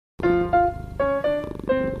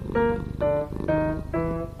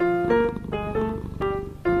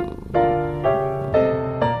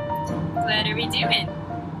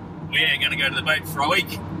go to the boat for a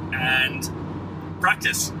week and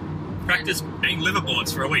practice being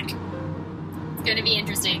liveaboards for a week. It's going to be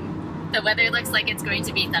interesting. The weather looks like it's going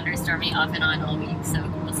to be thunderstormy off and on all week, so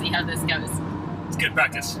we'll see how this goes. It's good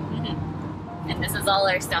practice. And this is all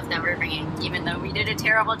our stuff that we're bringing, even though we did a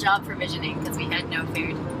terrible job provisioning because we had no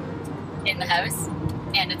food in the house,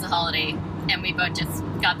 and it's a holiday, and we both just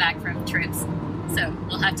got back from trips, so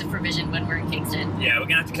we'll have to provision when we're in Kingston. Yeah, we're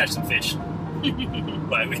gonna have to catch some fish.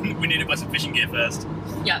 But we need to buy some fishing gear first.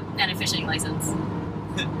 Yeah, and a fishing license.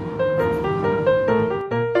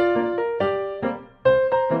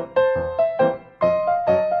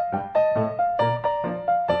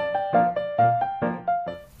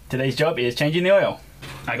 Today's job is changing the oil.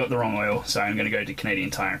 I got the wrong oil, so I'm going to go to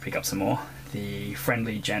Canadian Tire and pick up some more. The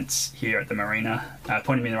friendly gents here at the marina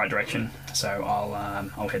pointed me in the right direction, so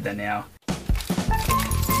I'll head there now.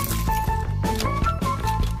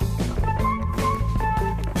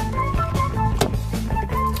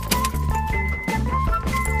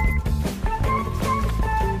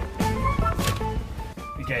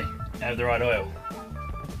 Okay, I have the right oil.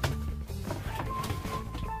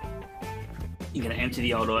 You're going to empty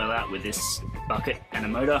the old oil out with this bucket and a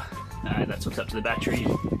motor that's hooked up to the battery,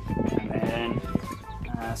 and then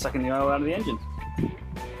sucking the oil out of the engine.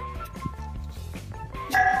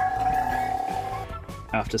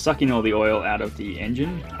 After sucking all the oil out of the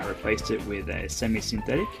engine, I replaced it with a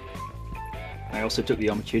semi-synthetic. I also took the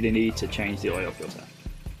opportunity to change the oil filter.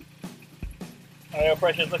 Oil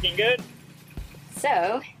pressure's looking good.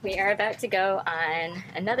 So we are about to go on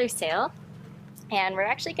another sail, and we're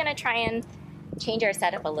actually going to try and change our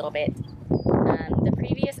setup a little bit. The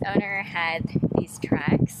previous owner had these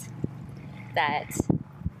tracks that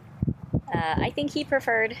I think he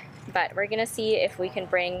preferred, but we're gonna see if we can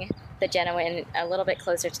bring the genuine a little bit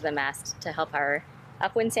closer to the mast to help our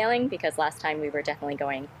upwind sailing, because last time we were definitely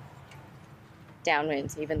going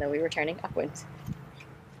downwind even though we were turning upwind.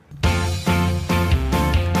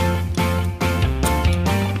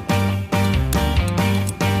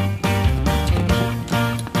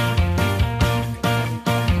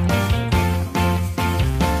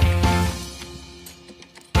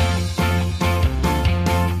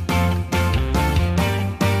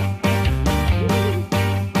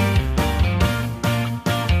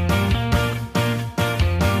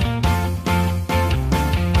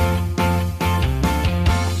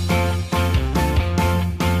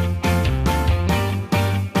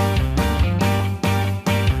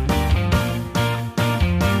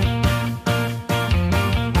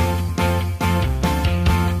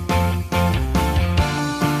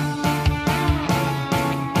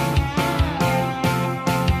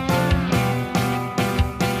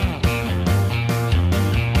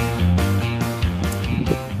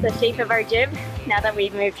 The shape of our jib, now that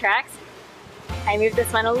we've moved tracks. I moved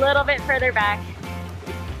this one a little bit further back,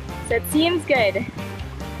 so it seems good.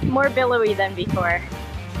 More billowy than before.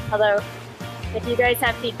 Although, if you guys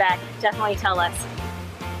have feedback, definitely tell us,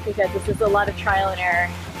 because this is a lot of trial and error.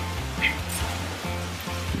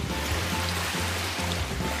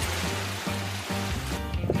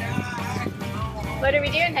 What are we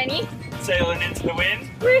doing, honey? Sailing into the wind.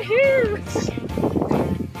 Woohoo!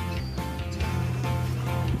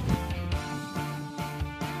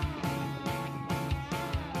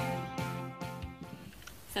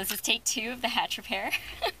 So this is take 2 of the hatch repair.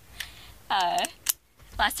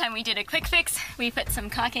 Last time we did a quick fix. We put some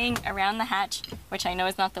caulking around the hatch, which I know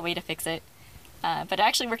is not the way to fix it, but it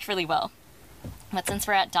actually worked really well. But since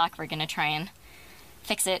we're at dock, we're gonna try and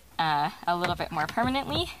fix it a little bit more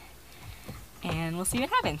permanently, and we'll see what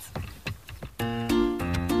happens.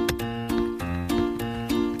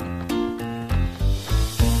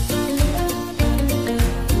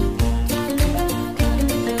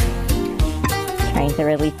 Trying to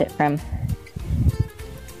release it from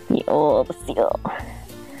the old seal.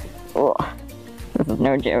 Oh, this is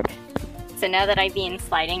no joke. So now that I've been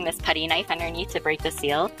sliding this putty knife underneath to break the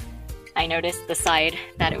seal, I noticed the side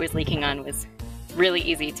that it was leaking on was really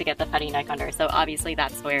easy to get the putty knife under. So obviously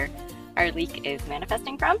that's where our leak is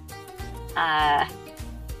manifesting from.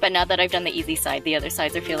 But now that I've done the easy side, the other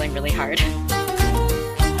sides are feeling really hard.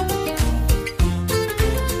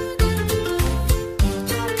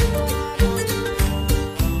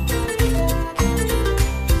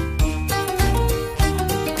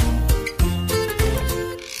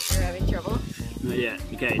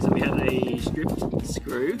 Okay, so we have a stripped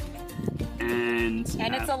screw, and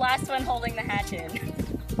it's the last one holding the hatch in.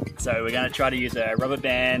 So we're going to try to use a rubber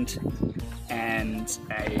band and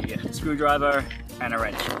a screwdriver and a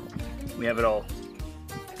wrench. We have it all.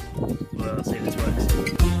 Well, let's see if this works.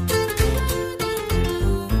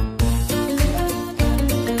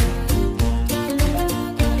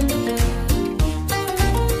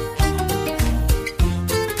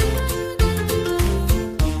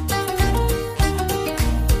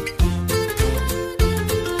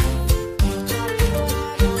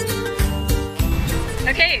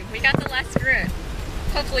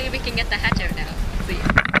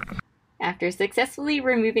 After successfully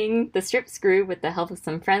removing the strip screw with the help of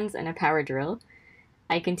some friends and a power drill,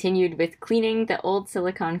 I continued with cleaning the old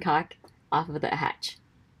silicone caulk off of the hatch.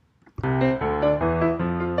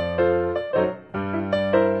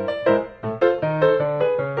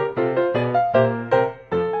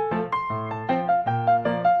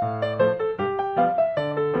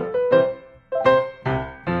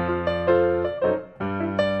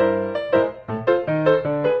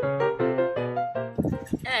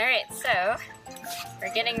 Alright, so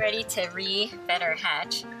we're getting ready to re-bed our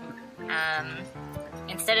hatch.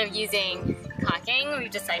 Instead of using caulking,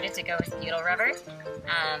 we've decided to go with butyl rubber.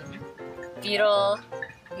 Butyl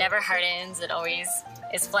never hardens, it always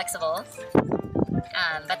is flexible.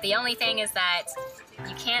 But the only thing is that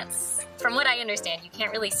you can't, from what I understand, you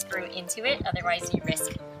can't really screw into it, otherwise you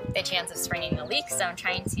risk the chance of springing a leak. So I'm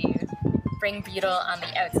trying to bring butyl on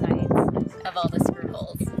the outsides of all the screw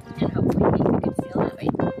holes and hopefully make a good seal that way.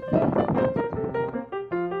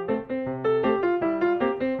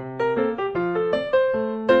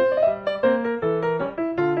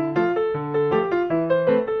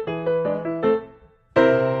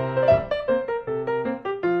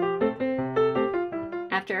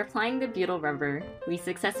 After applying the butyl rubber, we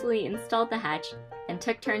successfully installed the hatch and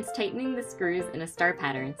took turns tightening the screws in a star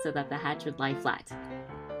pattern so that the hatch would lie flat.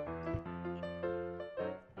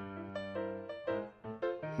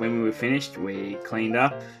 When we were finished, we cleaned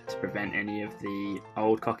up to prevent any of the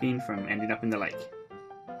old caulking from ending up in the lake.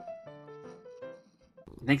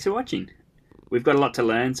 Thanks for watching. We've got a lot to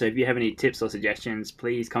learn, so if you have any tips or suggestions,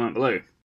 please comment below.